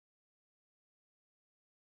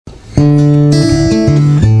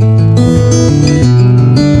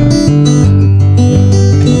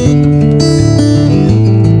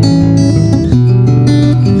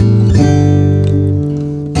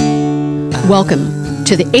Welcome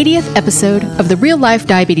to the 80th episode of the Real Life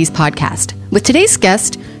Diabetes Podcast with today's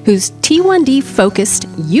guest, whose T1D focused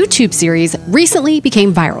YouTube series recently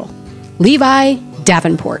became viral, Levi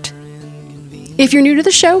Davenport. If you're new to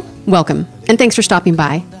the show, welcome, and thanks for stopping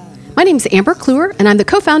by. My name is Amber Kluwer, and I'm the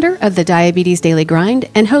co-founder of the Diabetes Daily Grind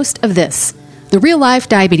and host of this, the Real Life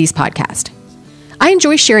Diabetes Podcast. I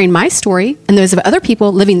enjoy sharing my story and those of other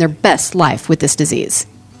people living their best life with this disease.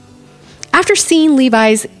 After seeing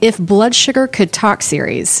Levi's If Blood Sugar Could Talk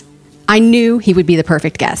series, I knew he would be the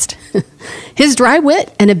perfect guest. His dry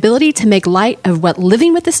wit and ability to make light of what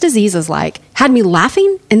living with this disease is like had me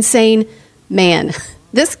laughing and saying, man,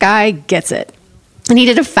 this guy gets it. And he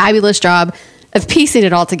did a fabulous job of piecing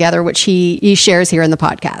it all together, which he shares here in the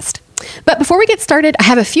podcast. But before we get started, I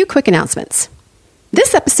have a few quick announcements.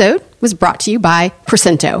 This episode was brought to you by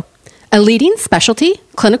Procento, a leading specialty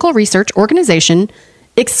clinical research organization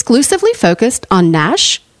exclusively focused on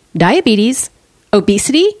NASH, diabetes,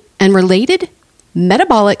 obesity, and related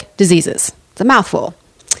metabolic diseases. It's a mouthful.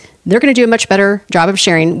 They're going to do a much better job of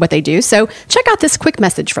sharing what they do, so check out this quick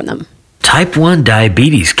message from them. Type 1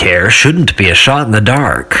 diabetes care shouldn't be a shot in the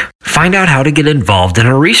dark. Find out how to get involved in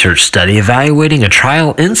a research study evaluating a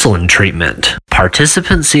trial insulin treatment.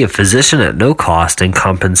 Participants see a physician at no cost, and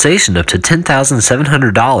compensation up to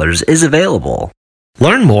 $10,700 is available.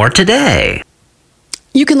 Learn more today.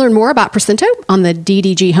 You can learn more about Procento on the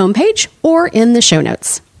DDG homepage or in the show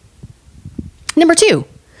notes. Number 2,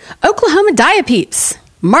 Oklahoma Diapeeps.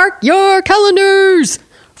 Mark your calendars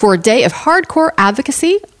for a day of hardcore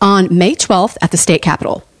advocacy on May 12th at the state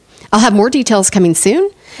capitol. I'll have more details coming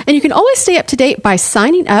soon, and you can always stay up to date by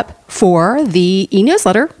signing up for the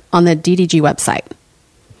e-newsletter on the DDG website.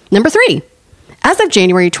 Number 3, as of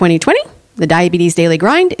January 2020, the Diabetes Daily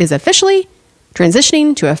Grind is officially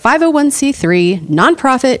transitioning to a 501c3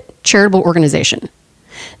 nonprofit charitable organization.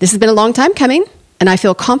 This has been a long time coming, and I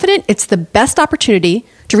feel confident it's the best opportunity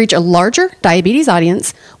to reach a larger diabetes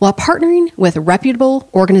audience while partnering with reputable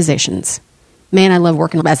organizations. Man, I love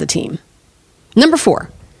working as a team. Number 4,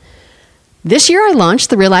 this year I launched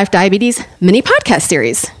the Real Life Diabetes mini podcast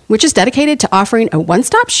series, which is dedicated to offering a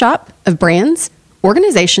one-stop shop of brands,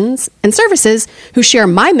 organizations, and services who share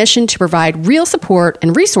my mission to provide real support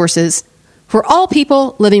and resources for all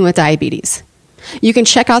people living with diabetes. You can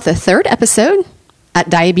check out the 3rd episode at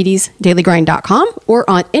diabetesdailygrind.com or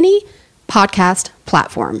on any podcast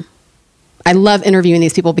platform. I love interviewing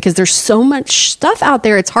these people because there's so much stuff out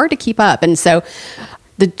there, it's hard to keep up. And so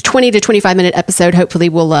the 20 to 25 minute episode hopefully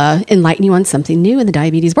will enlighten you on something new in the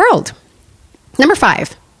diabetes world. Number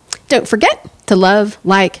 5, don't forget to love,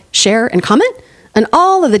 like, share, and comment on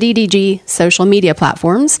all of the DDG social media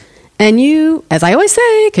platforms. And you, as I always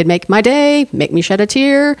say, could make my day, make me shed a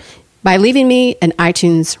tear by leaving me an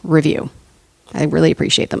iTunes review. I really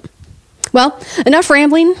appreciate them. Well, enough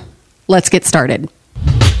rambling. Let's get started.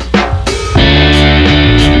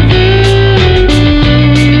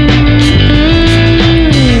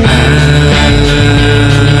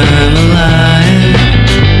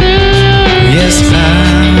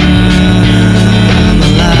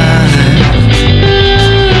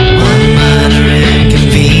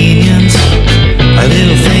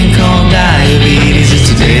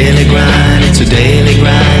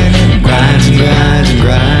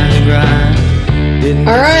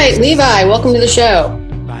 All right, Levi, welcome to the show.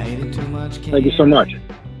 Thank you so much.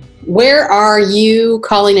 Where are you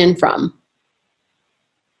calling in from?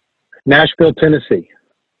 Nashville, Tennessee.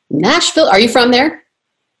 Nashville? Are you from there?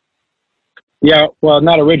 Yeah, well,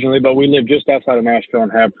 not originally, but we live just outside of Nashville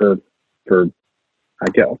and have for I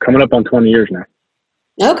guess, coming up on 20 years now.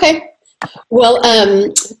 Okay. Well,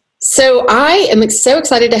 so I am so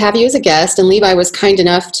excited to have you as a guest, and Levi was kind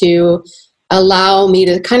enough to allow me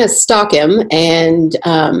to kind of stalk him, and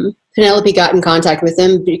Penelope got in contact with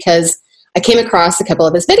him because I came across a couple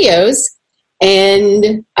of his videos,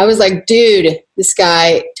 and I was like, dude, this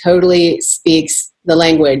guy totally speaks the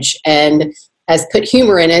language and has put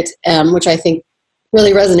humor in it, which I think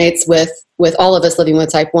really resonates with all of us living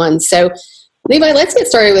with type 1. So, Levi, let's get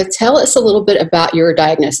started with, tell us a little bit about your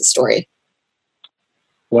diagnosis story.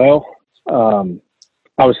 Well,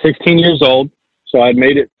 I was 16 years old, so I'd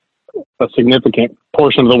made it a significant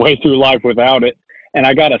portion of the way through life without it. And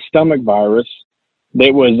I got a stomach virus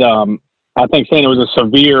that was, I think saying it was a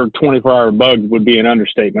severe 24-hour bug would be an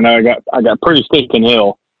understatement. I got pretty stinking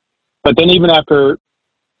ill. But then even after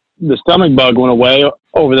the stomach bug went away,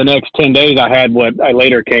 over the next 10 days, I had what I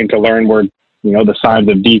later came to learn were, the signs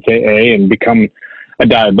of DKA and become a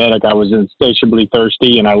diabetic. I was insatiably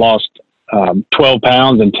thirsty, and I lost 12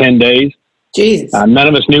 pounds in 10 days. Jesus. None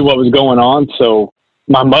of us knew what was going on. So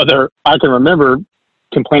my mother, I can remember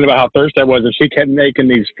complained about how thirsty I was, and she kept making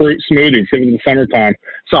these fruit smoothies. It was in the summertime.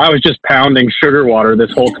 So I was just pounding sugar water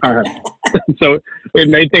this whole time. So it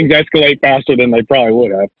made things escalate faster than they probably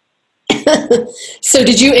would have. So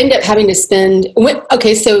did you end up having to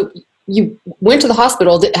so you went to the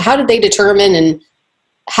hospital. How did they determine, and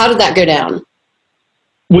how did that go down?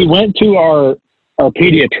 We went to our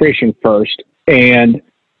pediatrician first, and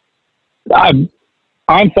I'm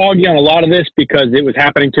foggy on a lot of this because it was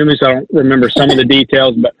happening to me, so I don't remember some of the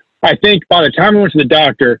details. But I think by the time we went to the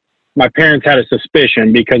doctor, my parents had a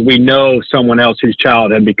suspicion because we know someone else whose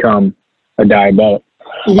child had become a diabetic.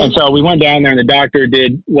 Mm-hmm. And so we went down there, and the doctor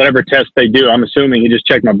did whatever test they do. I'm assuming he just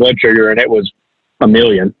checked my blood sugar, and it was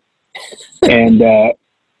 1,000,000. And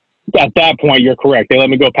at that point, you're correct. They let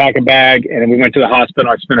me go pack a bag, and then we went to the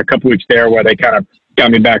hospital. I spent a couple weeks there where they kind of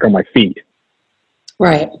got me back on my feet.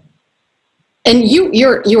 Right. And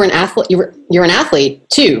you're an athlete. You're an athlete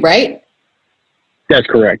too, right? That's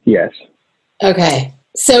correct. Yes. Okay.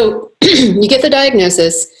 So you get the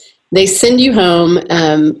diagnosis. They send you home.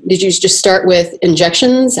 Did you just start with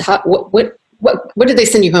injections? What did they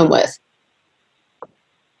send you home with?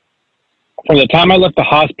 From the time I left the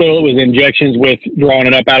hospital, it was injections with drawing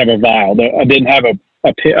it up out of a vial. I didn't have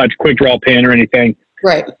a quick draw pen or anything.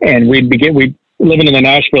 Right. And we living in the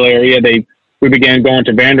Nashville area. We began going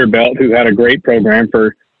to Vanderbilt, who had a great program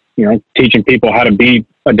for, teaching people how to be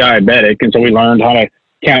a diabetic. And so we learned how to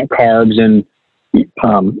count carbs, and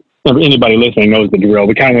anybody listening knows the drill.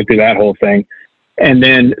 We kind of went through that whole thing. And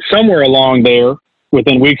then somewhere along there,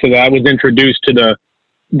 within weeks of that, I was introduced to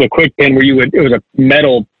the quick pen where it was a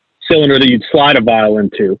metal cylinder that you'd slide a vial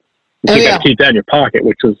into. You got to keep that in your pocket,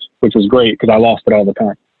 which was great because I lost it all the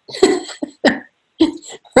time.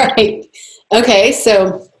 Right. Okay.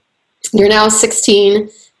 So you're now 16.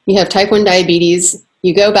 You have type 1 diabetes.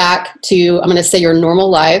 You go back to, I'm going to say, your normal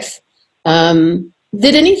life.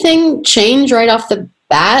 Did anything change right off the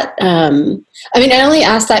bat? I only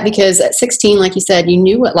asked that because at 16, like you said, you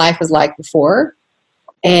knew what life was like before.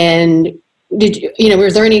 And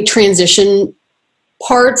was there any transition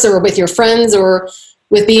parts, or with your friends, or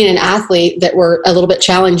with being an athlete, that were a little bit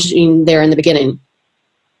challenging there in the beginning?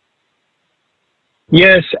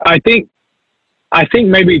 Yes, I think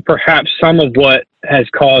maybe perhaps some of what has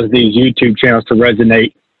caused these YouTube channels to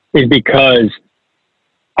resonate is because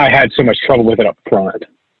I had so much trouble with it up front.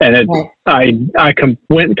 And I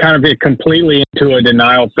went kind of completely into a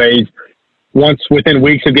denial phase. Once, within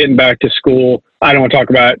weeks of getting back to school, I don't want to talk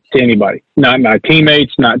about it to anybody, not my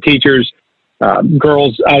teammates, not teachers,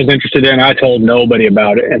 girls I was interested in. I told nobody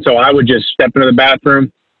about it. And so I would just step into the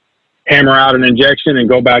bathroom, hammer out an injection, and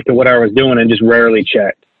go back to what I was doing and just rarely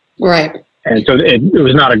checked. Right. And so it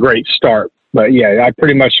was not a great start, but yeah, I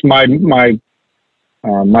pretty much, my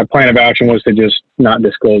plan of action was to just not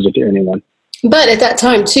disclose it to anyone. But at that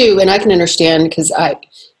time too, and I can understand, because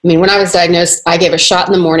when I was diagnosed, I gave a shot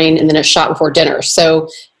in the morning and then a shot before dinner. So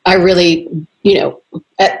I really,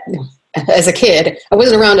 as a kid, I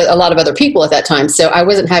wasn't around a lot of other people at that time. So I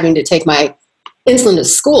wasn't having to take my insulin to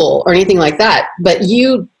school or anything like that. But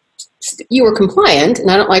you were compliant, and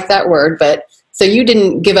I don't like that word, but so you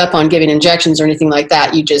didn't give up on giving injections or anything like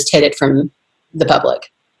that. You just hid it from the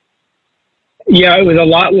public. Yeah, it was a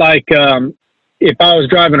lot like if I was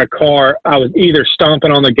driving a car, I was either stomping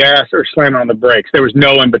on the gas or slamming on the brakes. There was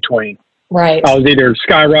no in between. Right. I was either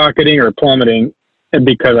skyrocketing or plummeting,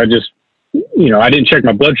 because I just, I didn't check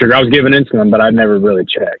my blood sugar. I was giving insulin, but I never really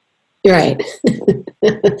checked. Right.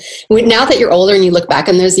 Now that you're older and you look back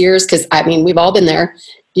on those years, because we've all been there,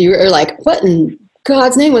 you're like, what in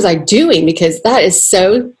God's name was I doing? Because that is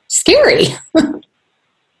so scary.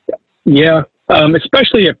 Yeah.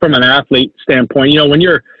 Especially from an athlete standpoint, when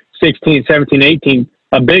you're 16, 17, 18,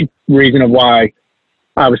 a big reason of why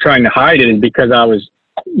I was trying to hide it is because I was,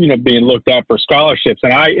 being looked at for scholarships.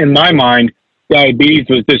 And in my mind, diabetes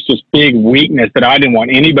was this just big weakness that I didn't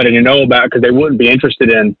want anybody to know about, because they wouldn't be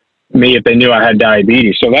interested in me if they knew I had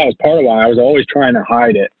diabetes. So that was part of why I was always trying to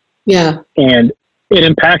hide it. Yeah. And it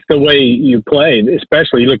impacts the way you play,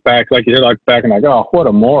 especially you look back, like you said, and like, oh, what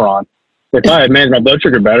a moron. If I had managed my blood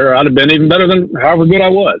sugar better, I'd have been even better than however good I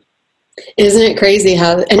was. Isn't it crazy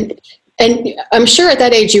how, and I'm sure at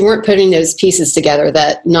that age you weren't putting those pieces together,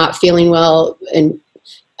 that not feeling well and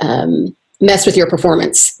mess with your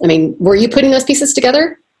performance. Were you putting those pieces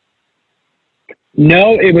together?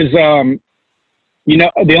 No, it was,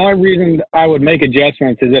 the only reason I would make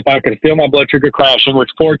adjustments is if I could feel my blood sugar crashing,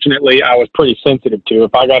 which fortunately I was pretty sensitive to.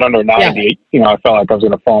 If I got under 90, I felt like I was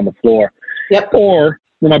going to fall on the floor. Yep. Or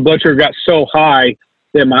when my blood sugar got so high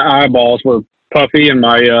that my eyeballs were puffy and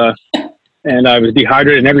and I was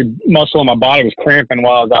dehydrated, and every muscle in my body was cramping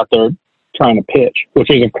while I was out there trying to pitch, which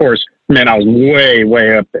is, of course, meant I was way,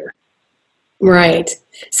 way up there. Right.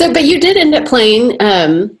 So, but you did end up playing.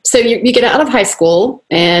 So you get out of high school,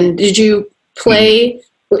 and did you play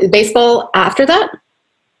baseball after that?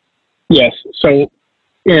 Yes. So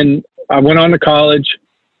I went on to college,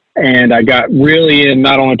 and I got really in,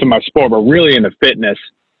 not only to my sport, but really into fitness.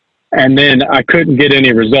 And then I couldn't get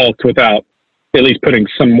any results without at least putting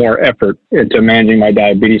some more effort into managing my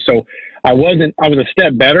diabetes. So I was a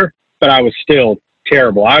step better, but I was still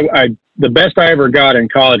terrible. The best I ever got in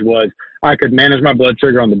college was I could manage my blood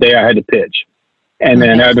sugar on the day I had to pitch. And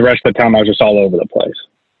then the rest of the time I was just all over the place.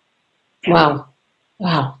 Wow.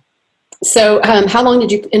 So how long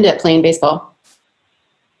did you end up playing baseball?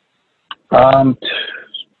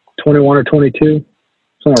 21 or 22,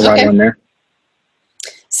 somewhere right around there.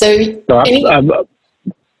 Go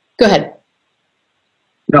ahead.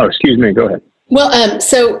 No, excuse me. Go ahead. Well,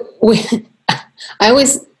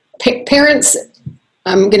 parents,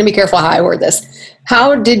 I'm going to be careful how I word this.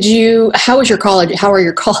 How are your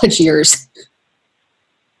college years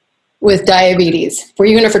with diabetes? Were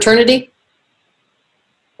you in a fraternity?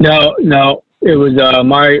 No, it was,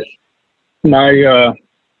 my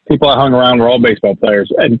people I hung around were all baseball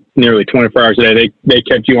players, and nearly 24 hours a day. They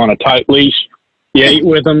kept you on a tight leash. You ate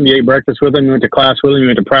with them, you ate breakfast with them, you went to class with them, you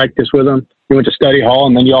went to practice with them, you went to study hall,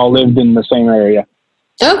 and then you all lived in the same area.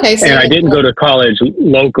 Okay. So and I didn't go to college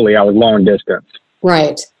locally. I was long distance.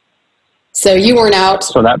 Right. So you weren't out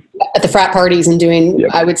at the frat parties and doing,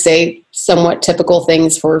 I would say, somewhat typical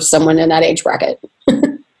things for someone in that age bracket.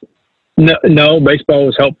 No, baseball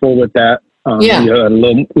was helpful with that. You had a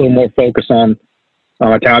little more focus on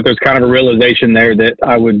my talent. There's kind of a realization there that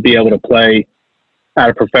I would be able to play at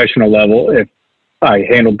a professional level if I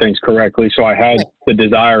handled things correctly. So I had the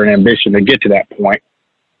desire and ambition to get to that point.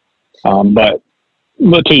 But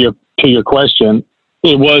to your question,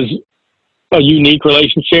 it was a unique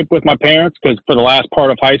relationship with my parents, because for the last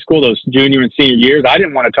part of high school, those junior and senior years, I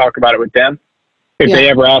didn't want to talk about it with them. If they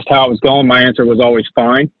ever asked how it was going, my answer was always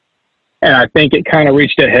fine. And I think it kind of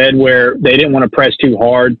reached a head where they didn't want to press too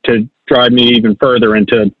hard to drive me even further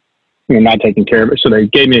into not taking care of it. So they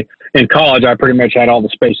gave me, in college, I pretty much had all the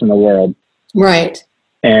space in the world. Right.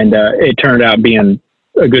 And it turned out being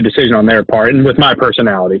a good decision on their part. And with my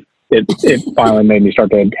personality, it finally made me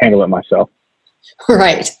start to handle it myself.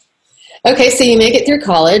 Right. Okay, so you make it through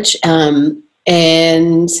college, and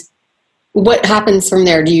what happens from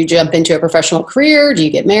there? Do you jump into a professional career? Do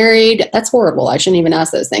you get married? That's horrible. I shouldn't even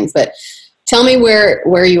ask those things, but tell me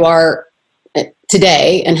where you are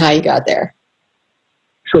today and how you got there.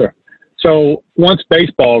 Sure. So once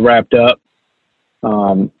baseball wrapped up,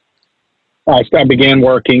 I began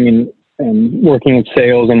working and working in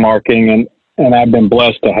sales and marketing, and I've been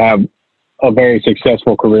blessed to have a very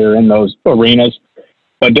successful career in those arenas.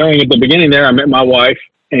 But at the beginning there, I met my wife,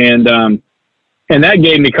 and that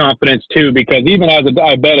gave me confidence too, because even as a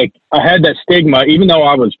diabetic, I had that stigma. Even though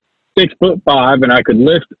I was 6'5" and I could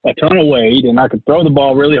lift a ton of weight and I could throw the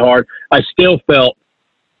ball really hard, I still felt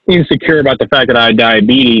insecure about the fact that I had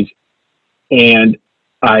diabetes. And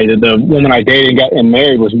the woman I dated and got and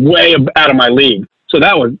married was way out of my league. So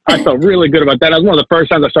I felt really good about that. That was one of the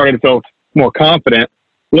first times I started to feel more confident.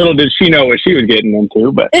 Little did she know what she was getting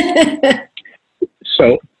into, but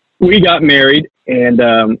so we got married,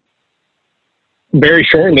 and very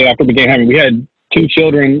shortly after we had 2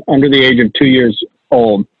 children under the age of 2 years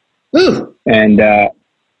old. Ooh. And at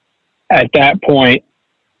that point,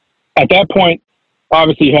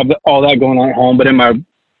 obviously you have all that going on at home, but in my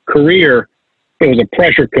career, it was a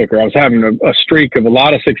pressure cooker. I was having a streak of a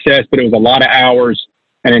lot of success, but it was a lot of hours,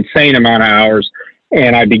 an insane amount of hours.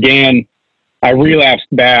 And I relapsed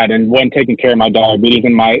bad and wasn't taking care of my diabetes,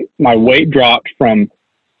 and my weight dropped from,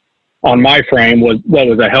 on my frame, was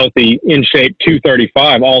a healthy, in shape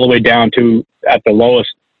 235 all the way down to, at the lowest,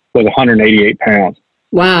 was 188 pounds.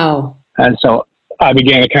 Wow. And so I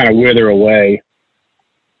began to kind of wither away,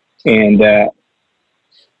 and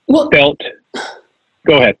felt.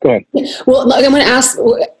 Go ahead. Well, I'm going to ask,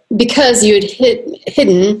 because you had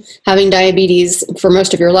hidden having diabetes for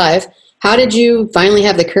most of your life, how did you finally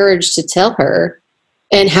have the courage to tell her?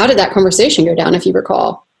 And how did that conversation go down, if you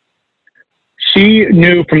recall? She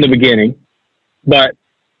knew from the beginning, but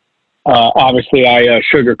obviously I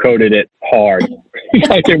sugarcoated it hard.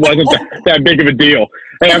 Like it wasn't that big of a deal.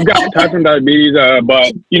 Hey, I've got type 1 diabetes,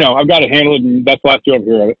 but I've got to handle it, and that's the last you'll ever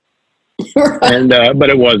hear of it. Right. And but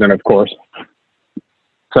it wasn't, of course.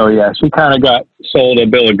 So yeah, she kind of got sold a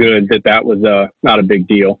bill of goods that was not a big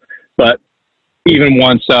deal. But even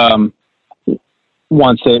once it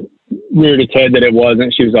reared its head that it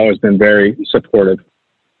wasn't, she's always been very supportive.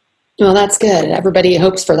 Well, that's good. Everybody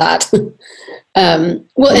hopes for that.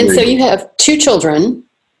 Well, and so you have 2 children.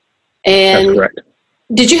 And That's correct.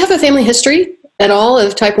 Did you have a family history at all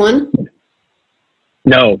of type 1?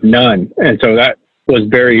 No, none. And so that was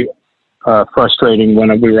very frustrating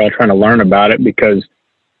when we were all trying to learn about it, because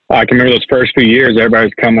I can remember those first few years, everybody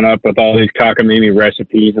was coming up with all these cockamamie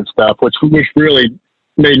recipes and stuff, which really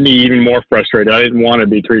made me even more frustrated. I didn't want to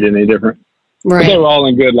be treated any different. Right. But they were all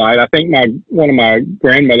in good light. I think one of my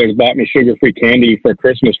grandmothers bought me sugar-free candy for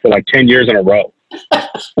Christmas for like 10 years in a row.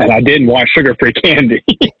 And I didn't want sugar-free candy.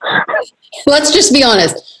 Let's just be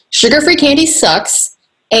honest. Sugar-free candy sucks,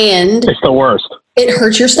 and It's the worst. it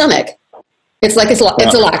hurts your stomach. It's like it's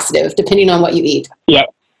a laxative, depending on what you eat. Yeah.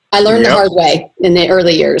 I learned the hard way in the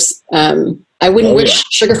early years. I wouldn't wish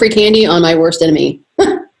sugar-free candy on my worst enemy.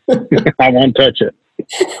 I won't touch it.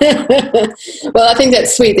 Well, I think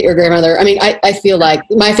that's sweet that your grandmother, I mean, I feel like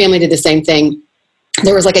my family did the same thing.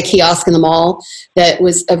 There was like a kiosk in the mall that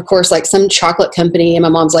was, of course, like some chocolate company. And my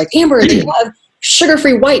mom's like, Amber, they have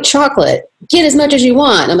sugar-free white chocolate. Get as much as you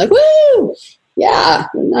want. I'm like, woo! Yeah,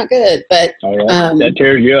 not good. But that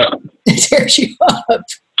tears you up. It tears you up.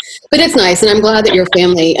 But it's nice. And I'm glad that your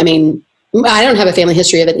family, I mean, I don't have a family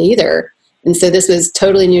history of it either. And so this was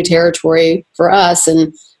totally new territory for us.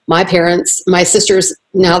 And my parents, my sisters,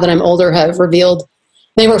 now that I'm older, have revealed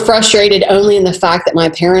they were frustrated only in the fact that my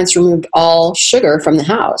parents removed all sugar from the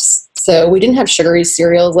house. So we didn't have sugary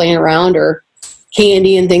cereals laying around or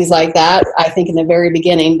candy and things like that, I think, in the very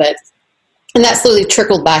beginning. And that slowly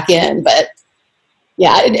trickled back in. But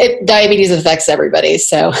yeah, diabetes affects everybody.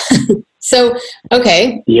 So,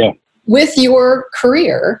 okay. Yeah. With your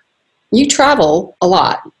career, you travel a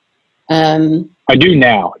lot. I do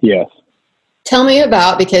now, yes. Tell me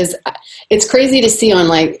about, because it's crazy to see on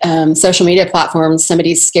like social media platforms,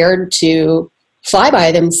 somebody's scared to fly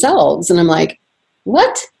by themselves. And I'm like,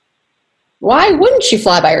 what? Why wouldn't you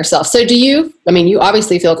fly by yourself? So you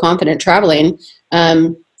obviously feel confident traveling.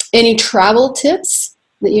 Any travel tips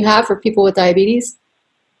that you have for people with diabetes?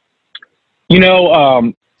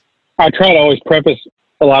 I try to always preface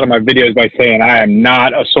a lot of my videos by saying I am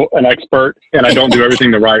not an expert and I don't do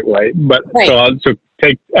everything the right way. But right. So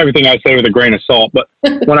take everything I say with a grain of salt. But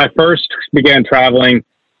when I first began traveling,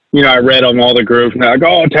 I read on all the groups and they're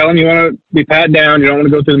like, tell them you want to be pat down. You don't want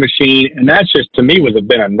to go through the machine. And that's just, to me,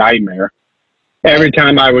 been a nightmare. Every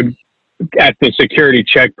time I would, at the security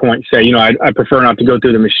checkpoint, say, I prefer not to go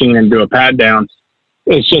through the machine and do a pat down.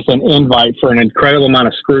 It's just an invite for an incredible amount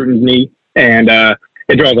of scrutiny. And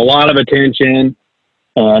it draws a lot of attention.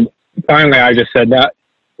 And finally, I just said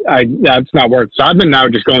that's not worth it. So I've been now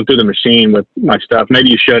just going through the machine with my stuff. Maybe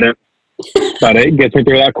you shouldn't, but it gets me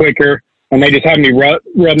through a lot quicker. And they just have me rub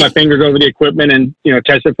my fingers over the equipment and,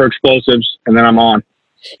 test it for explosives. And then I'm on.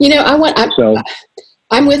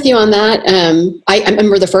 I'm with you on that. I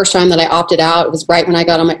remember the first time that I opted out, it was right when I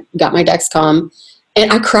got my Dexcom,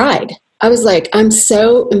 and I cried. I was like, I'm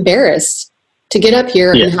so embarrassed to get up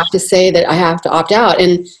here and have to say that I have to opt out.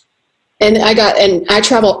 And I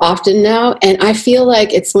travel often now, and I feel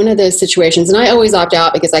like it's one of those situations, and I always opt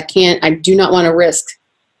out because I do not want to risk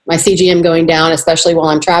my CGM going down, especially while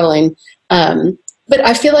I'm traveling. But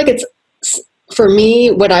I feel like it's, for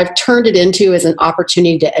me, what I've turned it into is an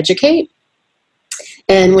opportunity to educate.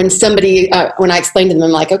 And when when I explain to them,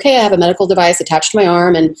 I'm like, okay, I have a medical device attached to my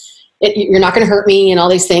arm and you're not going to hurt me and all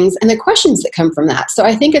these things. And the questions that come from that. So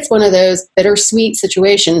I think it's one of those bittersweet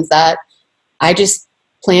situations that I just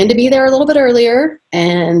plan to be there a little bit earlier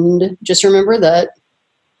and just remember that,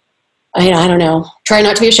 I don't know, try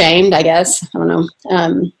not to be ashamed, I guess. I don't know.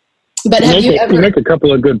 But you make a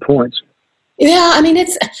couple of good points. Yeah. I mean,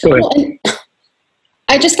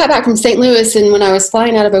 I just got back from St. Louis, and when I was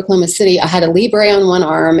flying out of Oklahoma City, I had a Libre on one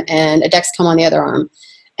arm and a Dexcom on the other arm.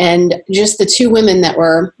 And just the 2 women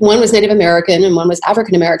one was Native American and one was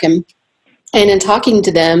African American. And in talking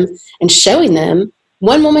to them and showing them,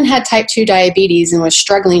 one woman had type 2 diabetes and was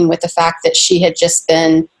struggling with the fact that she had just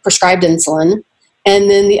been prescribed insulin. And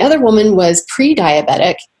then the other woman was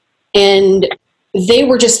pre-diabetic, and they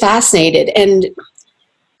were just fascinated. And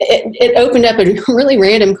it opened up a really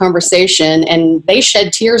random conversation, and they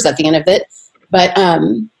shed tears at the end of it. But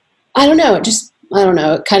I don't know.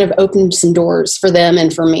 It kind of opened some doors for them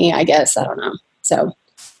and for me, I guess. I don't know. So,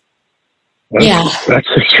 That's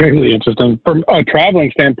extremely interesting. From a traveling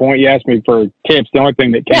standpoint, you asked me for tips. The only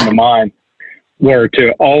thing that came to mind were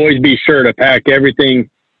to always be sure to pack everything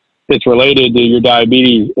that's related to your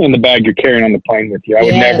diabetes in the bag you're carrying on the plane with you. I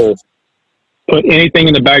would never put anything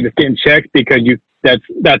in the bag that's getting checked, because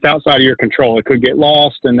that's outside of your control. It could get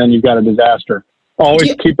lost, and then you've got a disaster.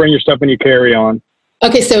 Always bring your stuff in your carry-on.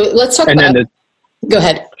 Okay, so let's talk go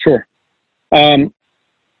ahead. Sure.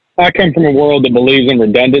 I come from a world that believes in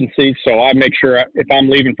redundancy, so I make sure if I'm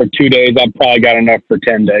leaving for 2 days, I've probably got enough for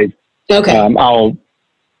 10 days. Okay.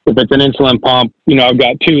 If it's an insulin pump, I've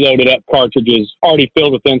got 2 loaded up cartridges already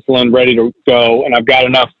filled with insulin, ready to go, and I've got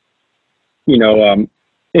enough,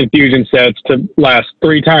 infusion sets to last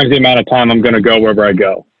 3 times the amount of time I'm going to go wherever I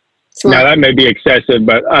go. Smart. Now that may be excessive,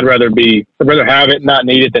 but I'd rather have it, not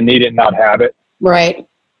need it, than need it and not have it. Right.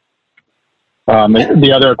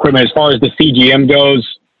 The other equipment, as far as the CGM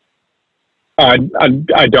goes, I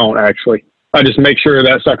don't actually. I just make sure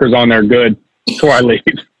that sucker's on there good before I leave.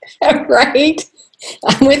 Right.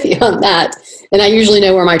 I'm with you on that. And I usually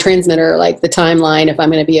know where my transmitter, like the timeline, if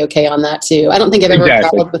I'm going to be okay on that too. I don't think I've ever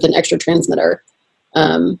traveled with an extra transmitter.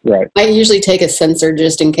 Right. I usually take a sensor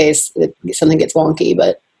just in case something gets wonky,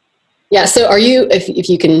 but yeah. So are you, if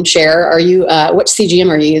you can share, what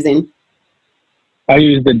CGM are you using? I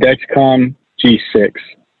use the Dexcom G6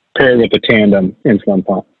 paired with a Tandem insulin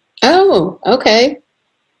pump. Oh, okay.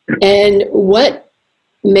 And what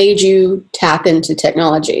made you tap into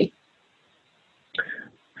technology?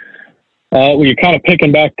 Well, you're kind of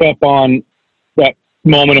picking back up on that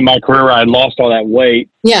moment in my career where I lost all that weight.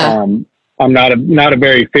 Yeah. I'm not a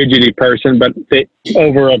very fidgety person, but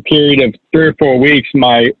over a period of 3 or 4 weeks,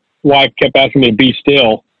 my wife kept asking me to be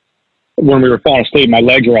still when we were falling asleep. My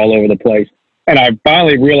legs were all over the place. And I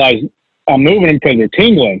finally realized I'm moving them because they're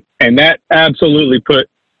tingling. And that absolutely put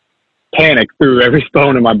panic through every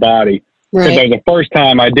bone in my body. Right. Because the first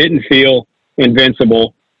time I didn't feel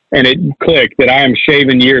invincible, and it clicked that I am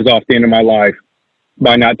shaving years off the end of my life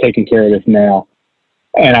by not taking care of this now.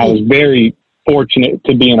 And I was very fortunate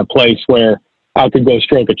to be in a place where I could go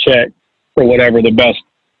stroke a check for whatever the best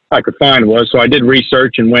I could find was. So I did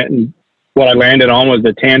research and went, and what I landed on was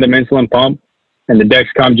the Tandem insulin pump and the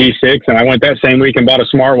Dexcom G6. And I went that same week and bought a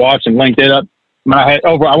smartwatch and linked it up. I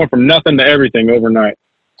went from nothing to everything overnight.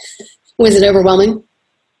 Was it overwhelming?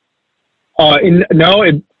 No,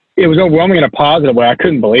 it was overwhelming in a positive way. I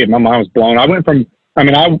couldn't believe it. My mind was blown.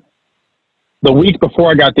 The week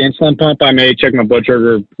before I got the insulin pump, I may check my blood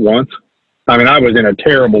sugar once. I was in a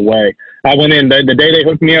terrible way. I went in the day they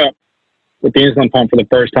hooked me up with the insulin pump for the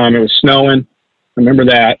first time. It was snowing. I remember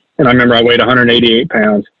that. And I remember I weighed 188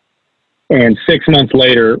 pounds. And 6 months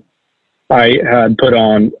later, I had put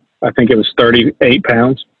on, I think it was 38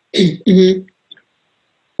 pounds. Mm-hmm.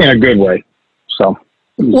 In a good way. So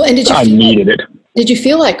and I needed it. Did you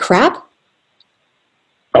feel like crap?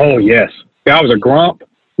 Oh, yes. Yeah, I was a grump.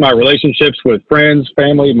 My relationships with friends,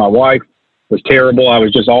 family, my wife was terrible. I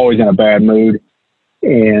was just always in a bad mood.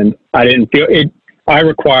 And I didn't feel it. I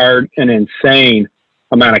required an insane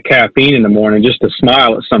amount of caffeine in the morning just to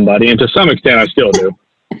smile at somebody. And to some extent, I still do.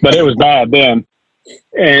 But it was bad then.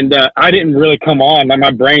 And I didn't really come on.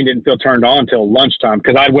 My brain didn't feel turned on until lunchtime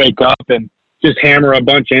because I'd wake up and just hammer a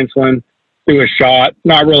bunch of insulin, do a shot,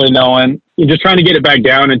 not really knowing. You're just trying to get it back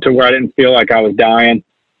down into where I didn't feel like I was dying.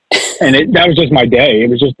 And that was just my day. It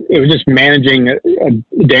was just managing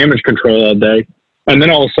a damage control all day. And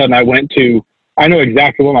then all of a sudden I know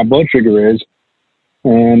exactly what my blood sugar is.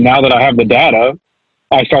 And now that I have the data,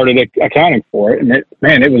 I started accounting for it.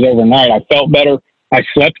 And it was overnight. I felt better. I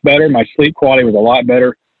slept better. My sleep quality was a lot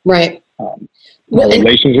better. Right. My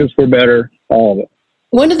relationships were better. All of it.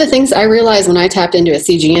 One of the things I realized when I tapped into a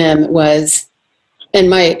CGM was,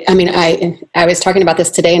 I was talking about this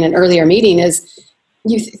today in an earlier meeting, is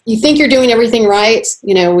you think you're doing everything right,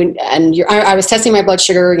 I was testing my blood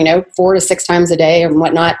sugar, 4 to 6 times a day and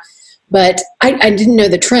whatnot, but I didn't know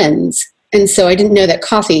the trends. And so I didn't know that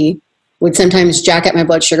coffee would sometimes jack up my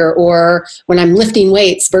blood sugar, or when I'm lifting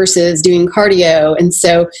weights versus doing cardio. And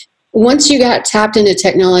so once you got tapped into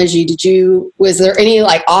technology, was there any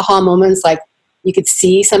like aha moments, like you could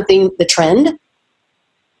see the trend?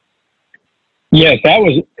 Yes, that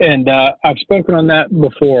was, and I've spoken on that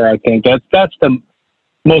before. I think that's the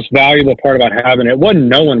most valuable part about having it. It wasn't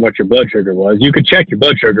knowing what your blood sugar was. You could check your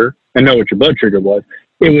blood sugar and know what your blood sugar was.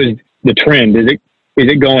 It was the trend. Is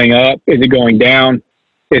it going up? Is it going down?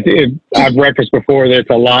 I've referenced before that it's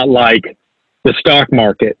a lot like the stock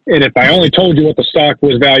market. And if I only told you what the stock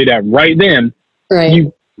was valued at right then, right,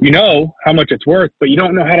 you know how much it's worth, but you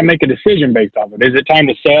don't know how to make a decision based off it. Is it time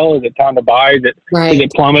to sell? Is it time to buy? Is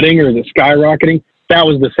it plummeting, or is it skyrocketing? That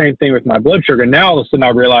was the same thing with my blood sugar. Now all of a sudden I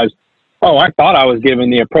realized, I thought I was given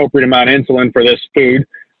the appropriate amount of insulin for this food,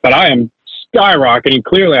 but I am skyrocketing.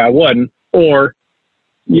 Clearly I wasn't. Or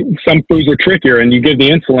some foods are trickier and you give the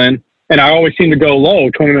insulin, and I always seem to go low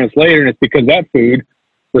 20 minutes later, and it's because that food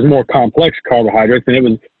was more complex carbohydrates and it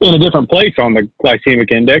was in a different place on the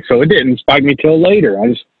glycemic index, so it didn't spike me till later.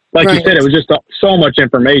 You said, it was just so much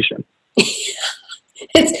information.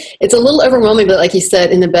 It's a little overwhelming, but like you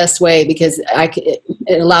said, in the best way, because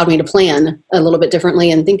it allowed me to plan a little bit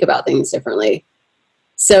differently and think about things differently.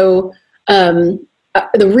 So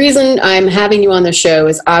the reason I'm having you on the show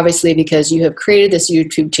is obviously because you have created this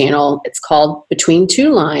YouTube channel. It's called Between Two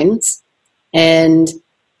Lines. And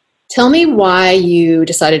tell me why you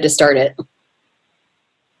decided to start it.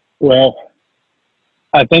 Well,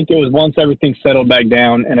 I think it was once everything settled back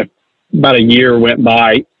down and about a year went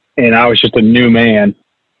by and I was just a new man.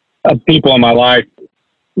 People in my life,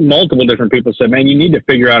 multiple different people said, man, you need to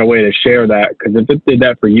figure out a way to share that, because if it did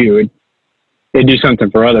that for you, it'd do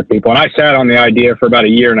something for other people. And I sat on the idea for about a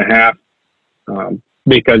year and a half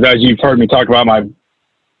because as you've heard me talk about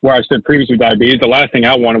where I stood previously with diabetes, the last thing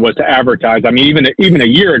I wanted was to advertise. I mean, even a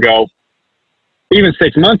year ago, even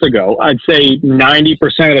 6 months ago, I'd say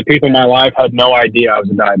 90% of the people in my life had no idea I was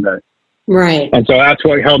a diabetic. Right. And so that's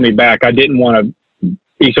what held me back. I didn't want to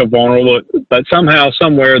be so vulnerable, but somehow,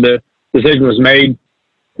 somewhere, the decision was made.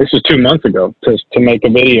 This was 2 months ago to make a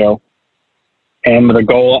video. And the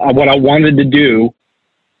goal, what I wanted to do,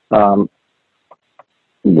 was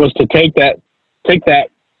to take that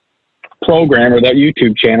program or that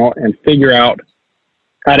YouTube channel and figure out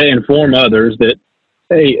how to inform others that,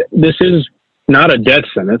 hey, this is not a death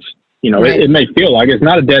sentence. You know, right. it may feel like it's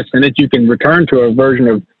not a death sentence. You can return to a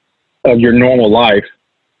version of your normal life.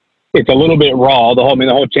 It's a little bit raw. The whole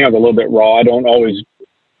channel's a little bit raw. I don't always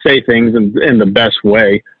say things in the best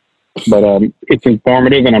way, but it's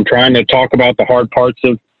informative, and I'm trying to talk about the hard parts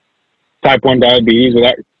of type 1 diabetes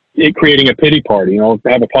without it creating a pity party, you know,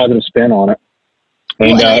 have a positive spin on it.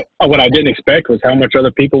 And what I didn't expect was how much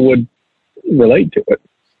other people would relate to it.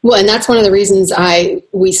 Well, and that's one of the reasons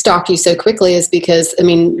we stalked you so quickly, is because, I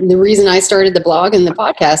mean, the reason I started the blog and the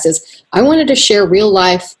podcast is I wanted to share real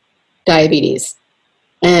life diabetes.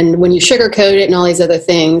 And when you sugarcoat it and all these other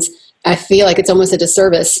things, I feel like it's almost a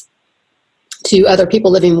disservice to other people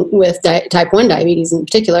living with type 1 diabetes in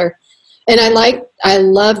particular. And I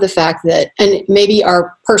love the fact that, and maybe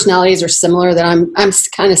our personalities are similar, that I'm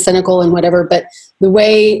kind of cynical and whatever, but the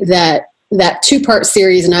way that 2-part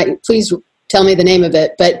series, and please tell me the name of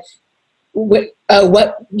it, but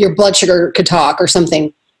what your blood sugar could talk or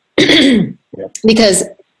something, because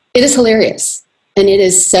it is hilarious and it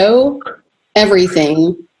is so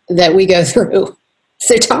everything that we go through.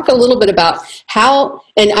 So talk a little bit about how,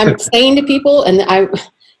 and I'm saying to people, and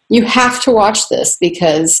you have to watch this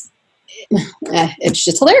because it's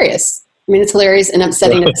just hilarious. I mean, it's hilarious and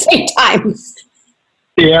upsetting at the same time.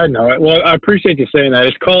 Yeah, I know it. Well, I appreciate you saying that.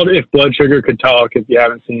 It's called If Blood Sugar Could Talk. If you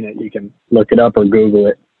haven't seen it, you can look it up or Google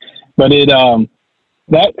it. But there's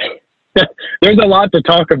a lot to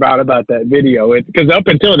talk about that video. Because up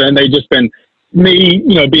until then, they've just been me,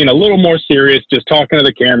 you know, being a little more serious, just talking to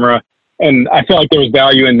the camera. And I felt like there was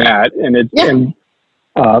value in that.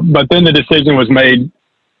 But then the decision was made.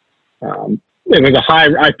 It was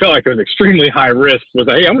I felt like it was extremely high risk. Was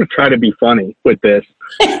like, hey, I'm going to try to be funny with this.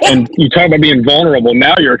 And you talk about being vulnerable.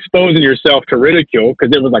 Now you're exposing yourself to ridicule,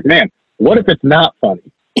 because it was like, man, what if it's not funny?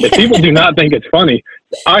 If people do not think it's funny,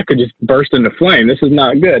 I could just burst into flame. This is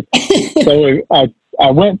not good. So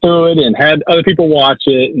I went through it and had other people watch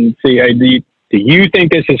it and see, hey, do you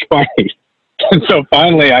think this is funny? And so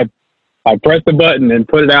finally I pressed the button and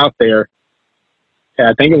put it out there.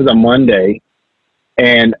 I think it was a Monday,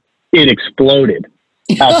 and it exploded.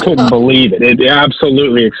 I couldn't believe it. It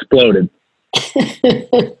absolutely exploded.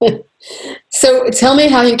 So tell me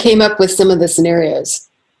how you came up with some of the scenarios.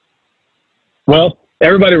 Well,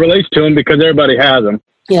 everybody relates to them because everybody has them.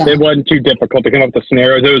 Yeah. It wasn't too difficult to come up with the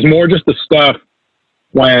scenarios. It was more just the stuff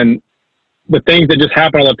when the things that just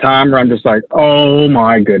happen all the time where I'm just like, oh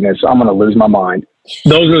my goodness, I'm going to lose my mind.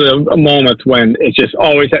 Those are the moments when it's just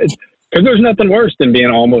always, because there's nothing worse than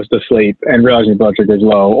being almost asleep and realizing your blood sugar is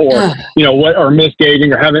low, or you know what, or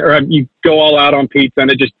misgauging, or you go all out on pizza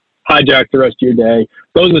and it just hijacks the rest of your day.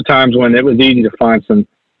 Those are the times when it was easy to find some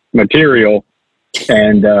material,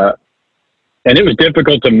 and it was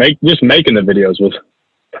difficult to make. Just making the videos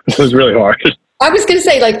was really hard. I was going to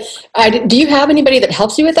say, like, do you have anybody that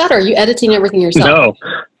helps you with that, or are you editing everything yourself?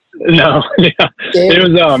 No. Yeah.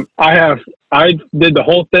 It was I did the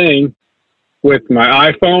whole thing with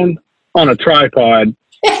my iPhone on a tripod.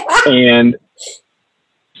 And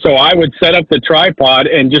so I would set up the tripod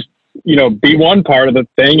and just, you know, be one part of the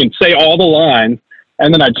thing and say all the lines.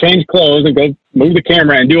 And then I'd change clothes and go move the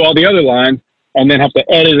camera and do all the other lines, and then have to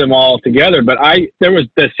edit them all together. But there was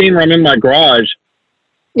the scene where I'm in my garage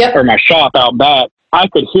or my shop out back. I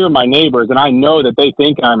could hear my neighbors, and I know that they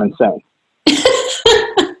think I'm insane.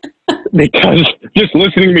 Because just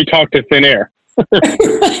listening to me talk to thin air.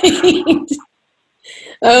 Right.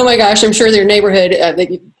 Oh my gosh, I'm sure their neighborhood,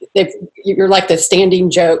 you're like the standing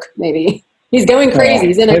joke, maybe. He's going crazy.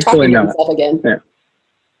 He's in there talking to himself again. Yeah.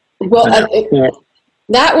 Well,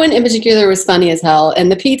 that one in particular was funny as hell.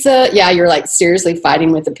 And the pizza, yeah, you're like seriously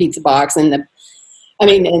fighting with the pizza box and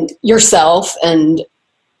and yourself. And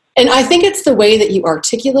I think it's the way that you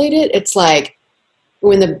articulate it. It's like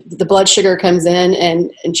when the blood sugar comes in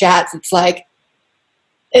and chats, it's like,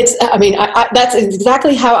 that's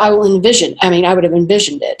exactly how I will envision. I would have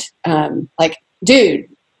envisioned it. Like, dude,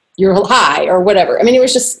 you're high or whatever. It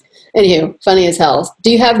was just, anywho, funny as hell.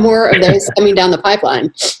 Do you have more of those coming down the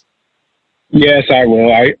pipeline? Yes, I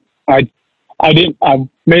will. I've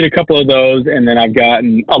made a couple of those, and then I've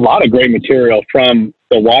gotten a lot of great material from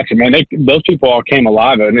the watchers. Man, those people all came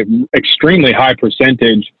alive. An extremely high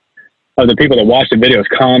percentage of the people that watched the videos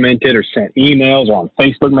commented or sent emails or on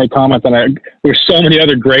Facebook made comments. And there's so many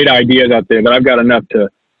other great ideas out there that I've got enough to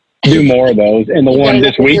do more of those. And the one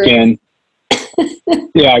this weekend,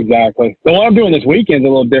 yeah, exactly. The one I'm doing this weekend is a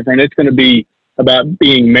little different. It's going to be about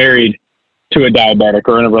being married to a diabetic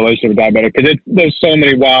or in a relationship with a diabetic, because there's so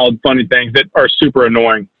many wild, funny things that are super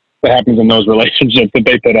annoying that happens in those relationships that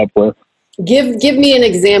they put up with. Give me an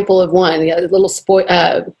example of one, a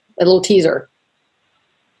little teaser.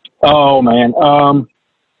 Oh man,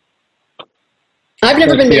 I've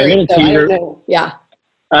never been married, so I don't know. Yeah,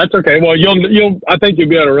 that's okay. Well, I think you'll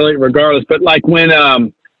be able to relate regardless. But like when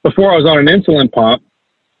before I was on an insulin pump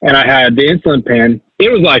and I had the insulin pen,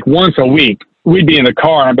 it was like once a week we'd be in the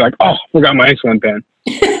car and I'd be like, oh, I forgot my insulin pen.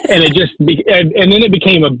 And and then it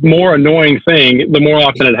became a more annoying thing the more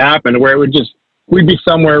often it happened, where we'd be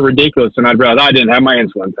somewhere ridiculous and I'd realize I didn't have my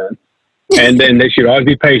insulin pen. And then they should always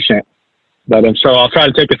be patient. But so I'll try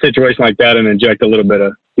to take a situation like that and inject a little bit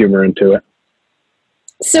of humor into it.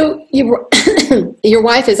 So your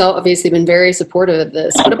wife has obviously been very supportive of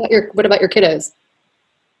this. What about your kiddos?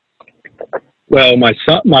 Well,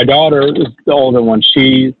 my daughter is the older one.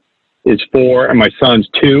 She is 4 and my son's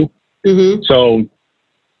 2. Mm-hmm. So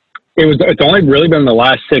it's only really been the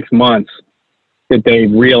last 6 months that they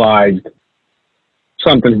realized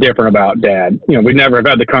something's different about Dad. We'd never have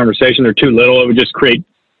had the conversation. They're too little. It would just create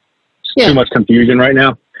too much confusion right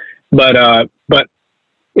now. But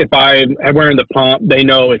if I'm wearing the pump, they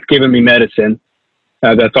know it's giving me medicine.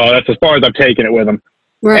 That's all. That's as far as I've taken it with them.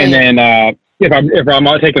 Right. And then if I'm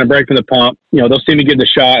not taking a break from the pump, they'll see me give the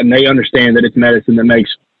shot and they understand that it's medicine that makes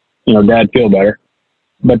Dad feel better.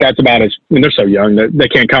 But that's about they're so young that they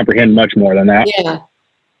can't comprehend much more than that. Yeah.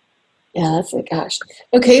 Yeah, that's like, gosh.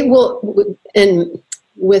 Okay, well, and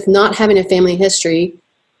with not having a family history,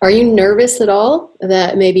 are you nervous at all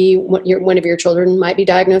that maybe one of your children might be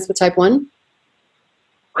diagnosed with type 1?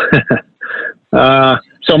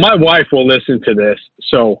 So my wife will listen to this,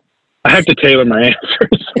 so I have to tailor my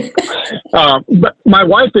answers. But my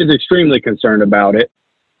wife is extremely concerned about it.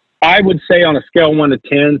 I would say on a scale 1 to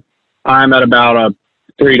 10, I'm at about a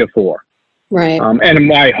 3 to 4. Right. And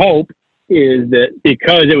my hope is that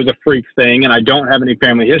because it was a freak thing and I don't have any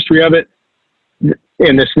family history of it,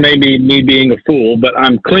 and this may be me being a fool, but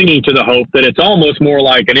I'm clinging to the hope that it's almost more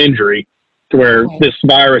like an injury, to where this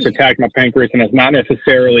virus attacked my pancreas and it's not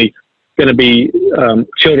necessarily going to be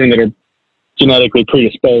children that are genetically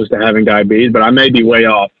predisposed to having diabetes, but I may be way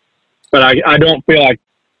off. But I don't feel like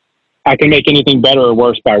I can make anything better or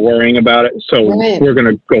worse by worrying about it. So we're going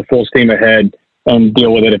to go full steam ahead and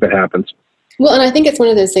deal with it if it happens. Well, and I think it's one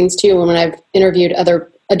of those things too, when I've interviewed other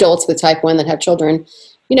adults with type 1 that have children,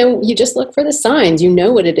 you just look for the signs,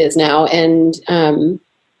 what it is now. And, and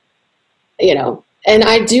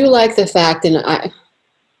I do like the fact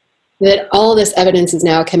that all this evidence is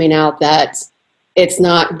now coming out that it's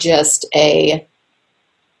not just a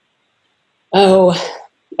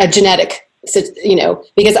genetic,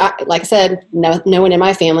 because like I said, no one in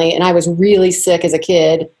my family, and I was really sick as a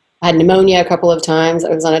kid. I had pneumonia a couple of times.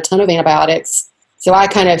 I was on a ton of antibiotics. So I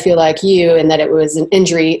kind of feel like you in that it was an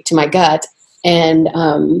injury to my gut. And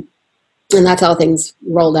that's how things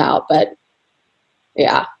rolled out. But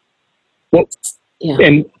yeah. Well, yeah.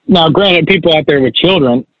 And now granted, people out there with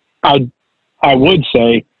children, I would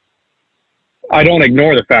say I don't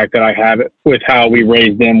ignore the fact that I have it with how we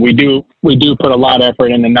raise them. We do put a lot of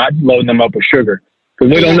effort into not loading them up with sugar,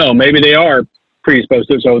 because we don't know. Maybe they are predisposed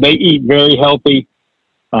to it. So they eat very healthy.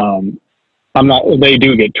 They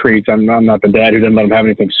do get treats. I'm not the dad who doesn't let them have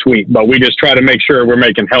anything sweet, but we just try to make sure we're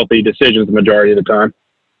making healthy decisions the majority of the time.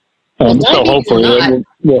 So hopefully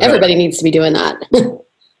everybody needs to be doing that.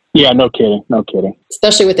 Yeah, no kidding.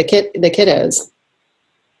 Especially with the kiddos.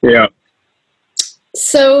 Yeah.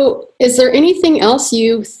 So is there anything else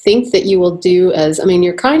you think that you will do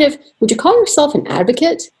would you call yourself an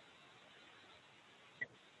advocate?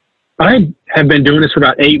 I have been doing this for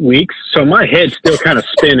about 8 weeks, so my head's still kind of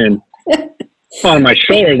spinning on my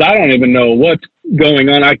shoulders. I don't even know what's going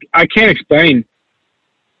on. I can't explain.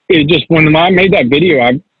 It just, when I made that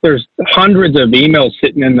video, there's hundreds of emails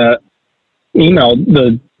sitting in the email,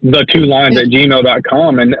 the 2 lines at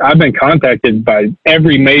gmail.com. And I've been contacted by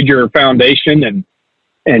every major foundation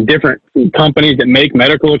and different companies that make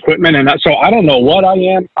medical equipment. And so I don't know what I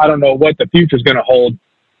am. I don't know what the future is going to hold,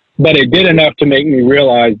 but it did enough to make me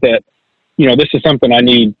realize that, this is something I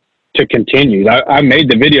need to continue. I made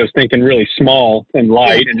the videos thinking really small and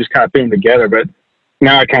light and just kind of threw them together. But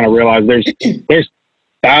now I kind of realize there's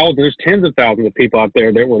tens of thousands of people out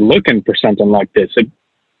there that were looking for something like this.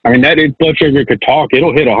 That blood sugar could talk.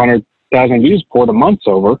 It'll hit 100,000 views before the month's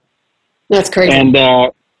over. That's crazy. And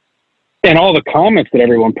all the comments that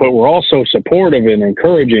everyone put were all so supportive and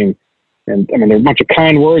encouraging. And there's a bunch of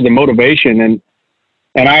kind words and motivation.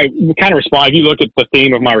 And I kind of respond. If you look at the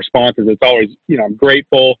theme of my responses, it's always, I'm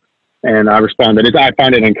grateful. And I respond that I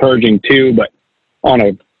find it encouraging too, but on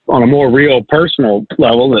a more real personal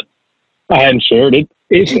level that I hadn't shared,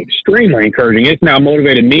 it's extremely encouraging. It's now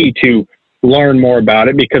motivated me to learn more about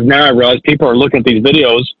it, because now I realize people are looking at these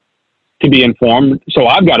videos to be informed. So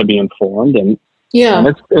I've got to be informed. And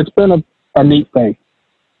it's been a neat thing.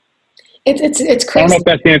 It's crazy. I don't know if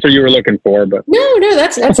that's the answer you were looking for, but no,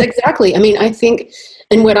 that's exactly. I think,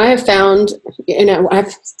 and what I have found,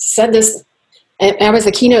 I've said this, I was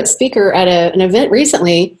a keynote speaker at an event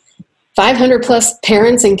recently, 500 plus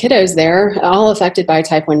parents and kiddos there, all affected by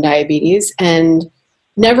type 1 diabetes, and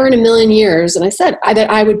never in a million years. And I said that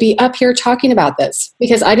I would be up here talking about this,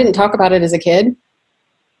 because I didn't talk about it as a kid.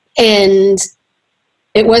 And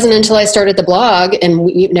it wasn't until I started the blog, and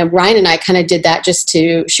Ryan and I kind of did that just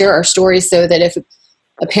to share our stories, so that if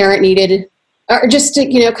a parent needed, or just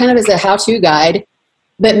to, kind of as a how-to guide,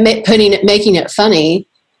 but making it funny,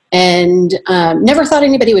 and never thought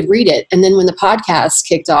anybody would read it. And then when the podcast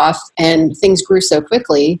kicked off and things grew so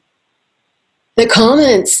quickly, the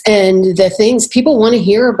comments and the things, people want to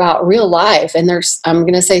hear about real life. And I'm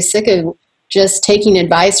going to say, sick of just taking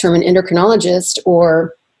advice from an endocrinologist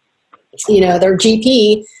or their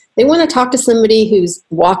GP. They want to talk to somebody who's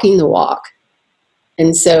walking the walk.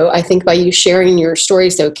 And so I think by you sharing your story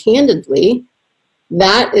so candidly,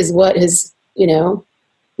 that is what is,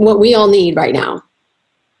 what we all need right now.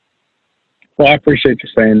 Well, I appreciate you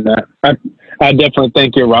saying that. I definitely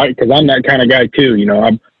think you're right, because I'm that kind of guy too.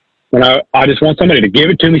 I just want somebody to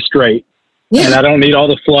give it to me straight, and I don't need all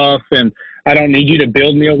the fluff, and I don't need you to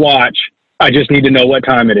build me a watch. I just need to know what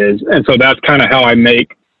time it is. And so that's kind of how I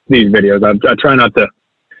make these videos. I try not to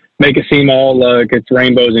make it seem all like it's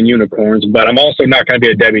rainbows and unicorns, but I'm also not going to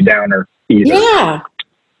be a Debbie Downer either.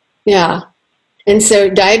 Yeah. And so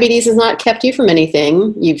diabetes has not kept you from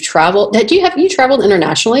anything. You've traveled. Have you traveled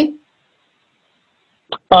internationally?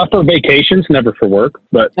 For vacations, never for work,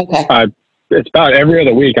 but okay. It's about every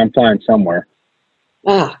other week I'm flying somewhere.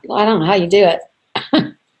 I don't know how you do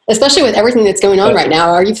it. Especially with everything that's going on right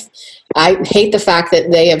now. I hate the fact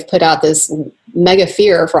that they have put out this mega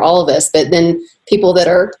fear for all of us, but then people that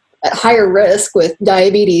are at higher risk with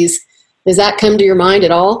diabetes, does that come to your mind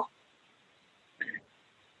at all?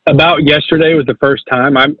 About yesterday was the first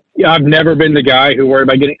time. I've never been the guy who worried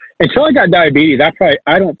about getting, until I got diabetes.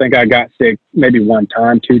 I don't think I got sick maybe 1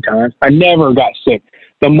 time, 2 times. I never got sick.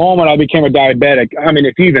 The moment I became a diabetic,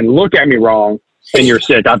 if you even look at me wrong and you're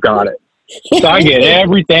sick, I've got it. So I get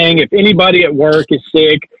everything. If anybody at work is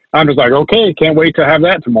sick, I'm just like, okay, can't wait to have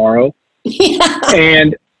that tomorrow. Yeah.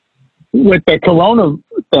 And with the corona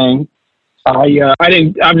thing,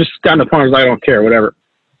 I'm just gotten to the point where I don't care, whatever.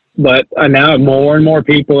 But now more and more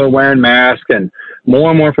people are wearing masks, and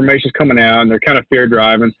more information is coming out, and they're kind of fear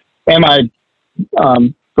driving. Am I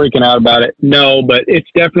freaking out about it? No, but it's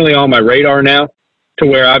definitely on my radar now, to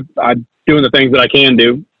where I'm doing the things that I can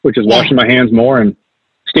do, which is washing my hands more and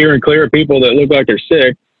steering clear of people that look like they're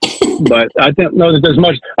sick. But I don't know that there's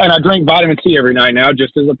much, and I drink vitamin C every night now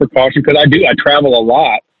just as a precaution, because I travel a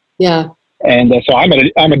lot. Yeah. And so I'm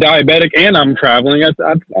a diabetic and I'm traveling. I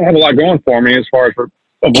have a lot going for me as far as for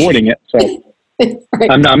avoiding it. So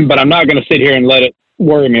right. I'm not going to sit here and let it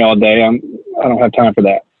worry me all day. I don't have time for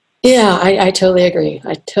that. Yeah, I totally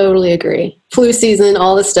agree. Flu season,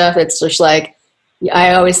 all this stuff. It's just like,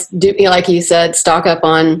 I always do, like you said, stock up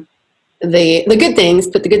on the good things,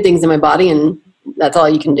 put the good things in my body, and that's all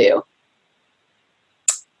you can do.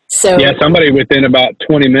 So yeah, somebody within about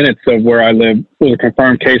 20 minutes of where I live was a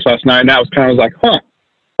confirmed case last night, and that was kind of like,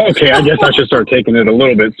 okay, I guess I should start taking it a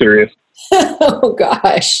little bit serious. Oh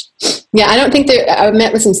gosh. Yeah, I don't think I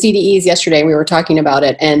met with some CDEs yesterday. We were talking about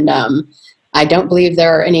it, and I don't believe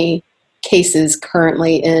there are any cases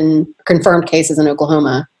currently confirmed cases in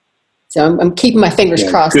Oklahoma. So I'm keeping my fingers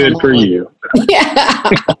crossed. Good for you. Yeah,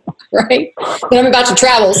 right. But I'm about to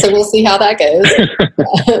travel, so we'll see how that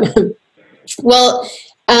goes. Well,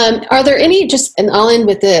 are there any, and I'll end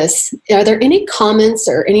with this, are there any comments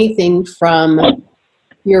or anything from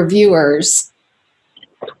your viewers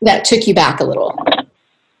that took you back a little?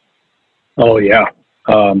 Oh, yeah.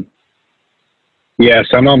 Yeah,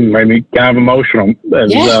 some of them made me kind of emotional.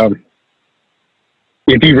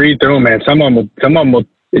 If you read through them, man, some of them will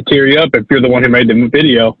tear you up if you're the one who made the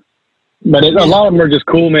video. But a lot of them are just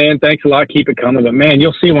cool, man. Thanks a lot. Keep it coming. But, man,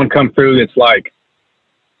 you'll see one come through that's like,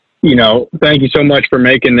 thank you so much for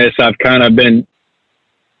making this. I've kind of been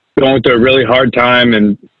going through a really hard time,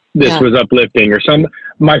 and this was uplifting. Or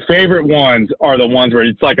my favorite ones are the ones where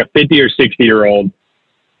it's like a 50 or 60-year-old.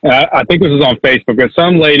 I think this was on Facebook, but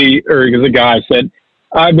some lady or a guy said,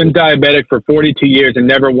 I've been diabetic for 42 years and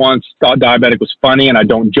never once thought diabetic was funny, and I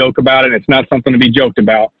don't joke about it. It's not something to be joked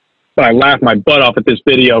about, but I laughed my butt off at this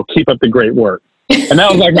video. Keep up the great work. And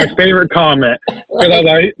that was like my favorite comment. Because I was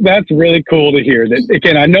like, that's really cool to hear. That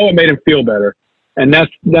again, I know it made him feel better. And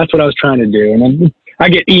that's what I was trying to do. And then I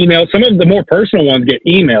get emailed. Some of the more personal ones get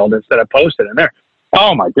emailed instead of posted. And they're,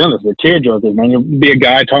 oh my goodness, they're tearjerkers, man. There'll be a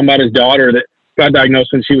guy talking about his daughter that got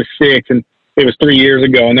diagnosed when she was 6, and it was 3 years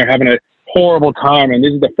ago, and they're having a horrible time. And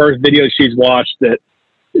this is the first video she's watched that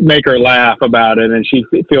make her laugh about it. And she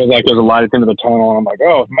feels like there's a light at the end of the tunnel. And I'm like,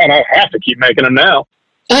 oh man, I have to keep making them now.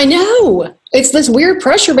 I know. It's this weird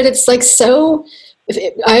pressure, but it's like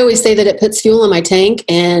I always say that it puts fuel in my tank,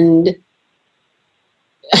 and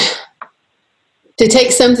to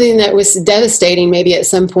take something that was devastating maybe at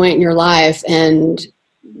some point in your life and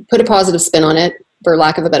put a positive spin on it, for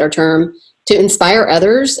lack of a better term, to inspire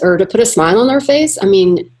others or to put a smile on their face. I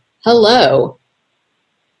mean, hello.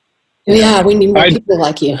 Yeah, we need more people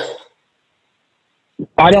like you.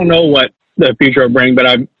 I don't know what the future will bring,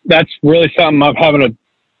 but that's really something I'm having to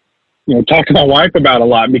talk to my wife about a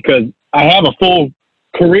lot, because I have a full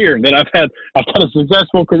career that I've had a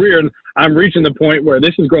successful career, and I'm reaching the point where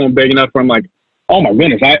this is growing big enough where I'm like, oh my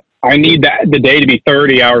goodness, I need the day to be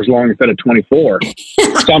 30 hours long instead of 24.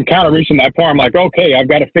 So I'm kind of reaching that point. I'm like, okay, I've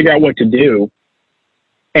got to figure out what to do.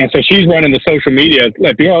 And so she's running the social media.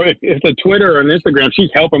 Like, if it's a Twitter or an Instagram, she's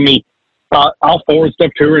helping me. I'll forward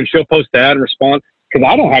stuff to her, and she'll post that and respond, because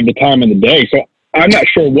I don't have the time in the day. So I'm not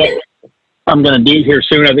sure what I'm going to do here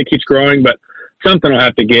soon as it keeps growing, but something will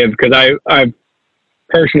have to give, because I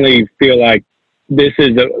personally feel like this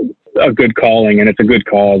is a good calling, and it's a good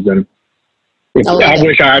cause. And I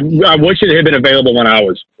wish it had been available when I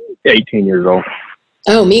was 18 years old.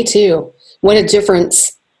 Oh, me too. What a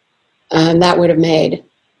difference that would have made.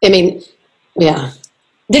 I mean, yeah.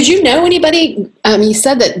 Did you know anybody? You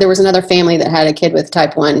said that there was another family that had a kid with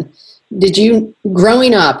type 1.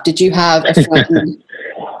 Growing up, did you have a friend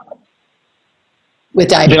with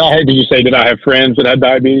diabetes? Did you say, did I have friends that had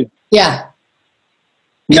diabetes? Yeah.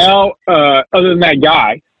 No, other than that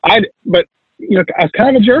guy. I was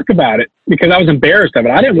kind of a jerk about it, because I was embarrassed of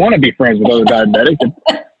it. I didn't want to be friends with other diabetics.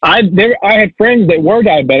 I had friends that were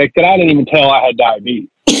diabetics that I didn't even tell I had diabetes.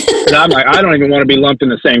 And I'm like, I don't even want to be lumped in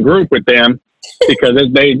the same group with them, because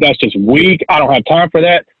that's just weak. I don't have time for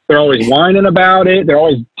that. They're always whining about it. They're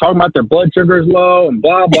always talking about their blood sugar is low and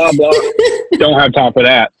blah, blah, blah. Don't have time for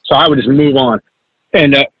that. So I would just move on.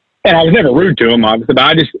 And I was never rude to them, obviously,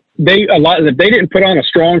 but if they didn't put on a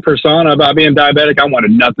strong persona about being diabetic, I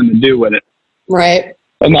wanted nothing to do with it. Right.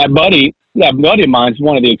 And that buddy of mine is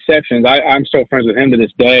one of the exceptions. I'm still friends with him to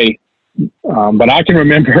this day. But I can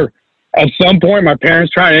remember at some point my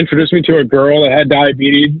parents trying to introduce me to a girl that had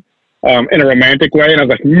diabetes in a romantic way. And I was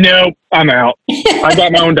like, nope, I'm out. I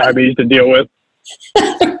got my own diabetes to deal with.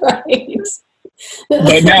 Right.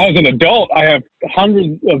 But now as an adult, I have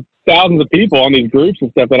hundreds of thousands of people on these groups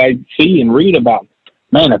and stuff that I see and read about.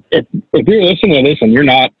 Man, if you're listening to this and you're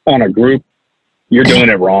not on a group, you're doing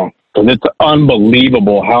it wrong. Because it's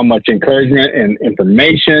unbelievable how much encouragement and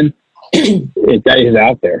information is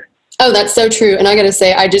out there. Oh, that's so true. And I got to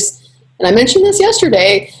say, and I mentioned this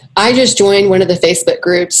yesterday, I just joined one of the Facebook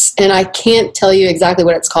groups, and I can't tell you exactly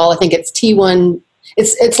what it's called. I think it's T1.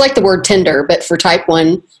 It's like the word Tinder, but for type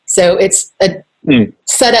 1. So it's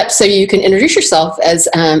set up so you can introduce yourself as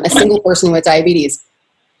a single person with diabetes.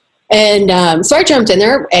 And so I jumped in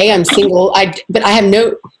there. I'm single, but I have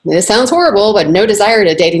this sounds horrible, but no desire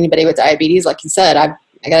to date anybody with diabetes. Like you said, I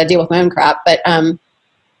got to deal with my own crap. But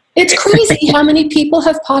it's crazy how many people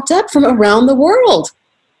have popped up from around the world.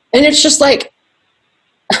 And it's just like,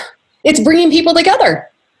 it's bringing people together.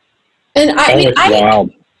 And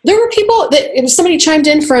there were people somebody chimed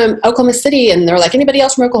in from Oklahoma City, and they're like, anybody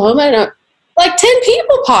else from Oklahoma? And like 10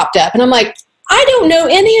 people popped up. And I'm like, I don't know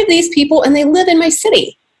any of these people, and they live in my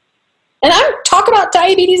city. And I talk about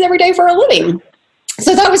diabetes every day for a living.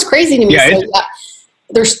 So that was crazy to me. Yeah, so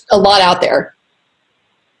there's a lot out there.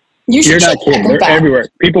 You're not kidding. They're everywhere.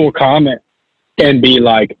 People will comment and be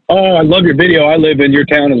like, "Oh, I love your video. I live in your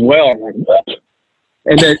town as well." I'm like, what?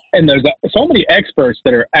 And there's so many experts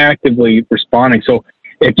that are actively responding. So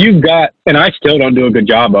if you've got, and I still don't do a good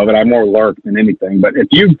job of it, I more lurk than anything. But if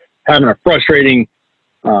you having a frustrating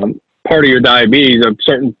part of your diabetes, a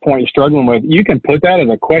certain point you're struggling with, you can put that as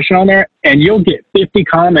a question on there, and you'll get 50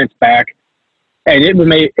 comments back. And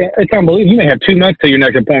it's unbelievable. You may have 2 months till your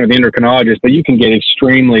next appointment with the endocrinologist, but you can get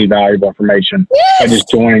extremely valuable information by just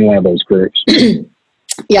joining one of those groups.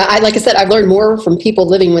 Yeah, like I said, I've learned more from people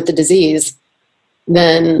living with the disease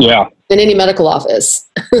than any medical office.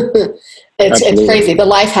 It's crazy. The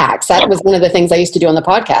life hacks. That was one of the things I used to do on the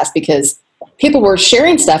podcast, because people were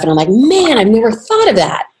sharing stuff, and I'm like, man, I've never thought of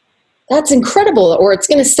that. That's incredible. Or it's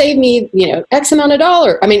going to save me, X amount of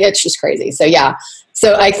dollars. I mean, it's just crazy. So yeah.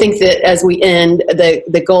 So I think that as we end,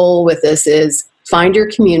 the goal with this is find your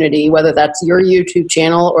community, whether that's your YouTube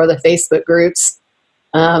channel or the Facebook groups.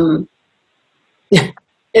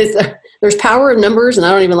 There's power in numbers, and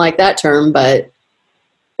I don't even like that term, but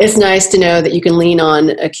it's nice to know that you can lean on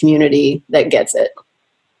a community that gets it.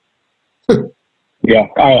 Yeah,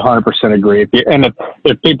 I 100% agree.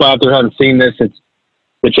 If people out there haven't seen this,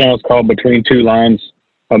 the channel's called Between Two Lines.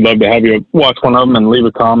 I'd love to have you watch one of them and leave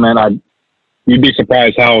a comment. You'd be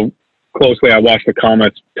surprised how closely I watch the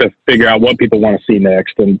comments to figure out what people want to see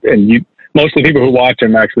next. And most of the people who watch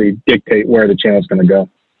them actually dictate where the channel's going to go.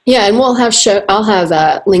 Yeah, and I'll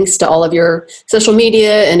have links to all of your social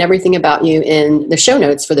media and everything about you in the show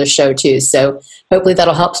notes for this show too. So hopefully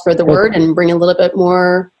that'll help spread the word and bring a little bit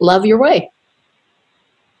more love your way.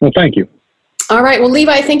 Well, thank you. All right. Well,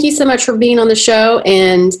 Levi, thank you so much for being on the show.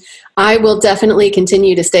 And I will definitely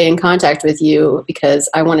continue to stay in contact with you, because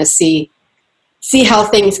I want to see how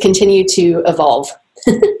things continue to evolve.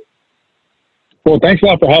 Well, thanks a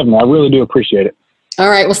lot for having me. I really do appreciate it. All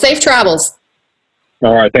right. Well, safe travels.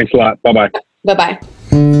 All right. Thanks a lot. Bye-bye. Bye-bye.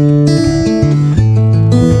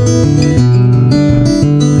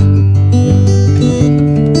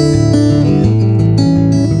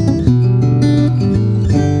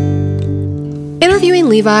 Interviewing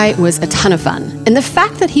Levi was a ton of fun. And the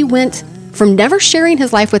fact that he went from never sharing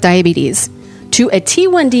his life with diabetes to a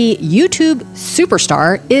T1D YouTube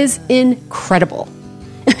superstar is incredible.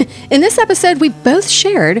 In this episode, we both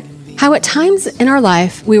shared how at times in our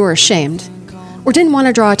life we were ashamed or didn't want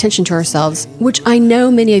to draw attention to ourselves, which I know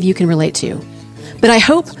many of you can relate to. But I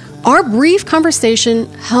hope our brief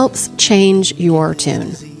conversation helps change your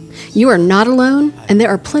tune. You are not alone, and there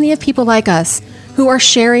are plenty of people like us who are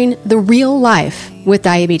sharing the real life with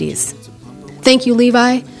diabetes. Thank you,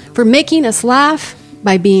 Levi, for making us laugh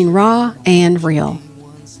by being raw and real.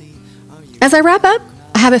 As I wrap up,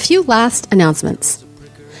 I have a few last announcements.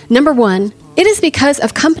 Number one, it is because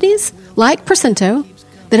of companies like Procento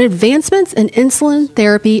that advancements in insulin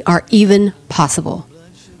therapy are even possible.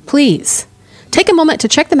 Please take a moment to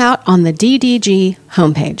check them out on the DDG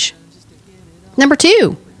homepage. Number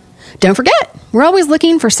two, don't forget, we're always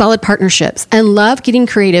looking for solid partnerships and love getting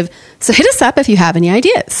creative, so hit us up if you have any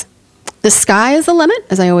ideas. The sky is the limit,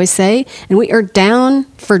 as I always say, and we are down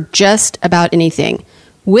for just about anything,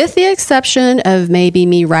 with the exception of maybe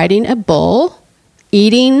me riding a bull,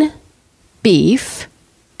 eating beef,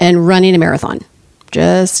 and running a marathon.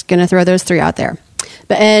 Just going to throw those three out there.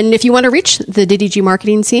 And if you want to reach the DDG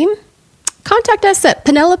marketing team, contact us at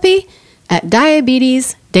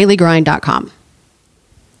Penelope@diabetesdailygrind.com.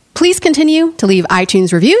 Please continue to leave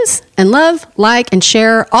iTunes reviews and love, like, and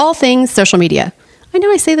share all things social media. I know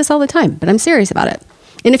I say this all the time, but I'm serious about it.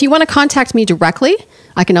 And if you want to contact me directly,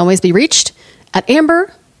 I can always be reached at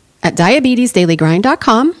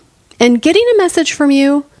amber@diabetesdailygrind.com. And getting a message from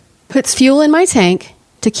you puts fuel in my tank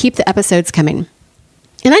to keep the episodes coming.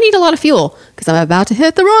 And I need a lot of fuel because I'm about to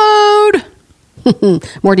hit the road.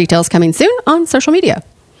 More details coming soon on social media.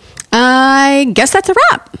 I guess that's a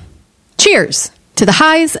wrap. Cheers to the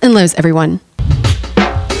highs and lows, everyone.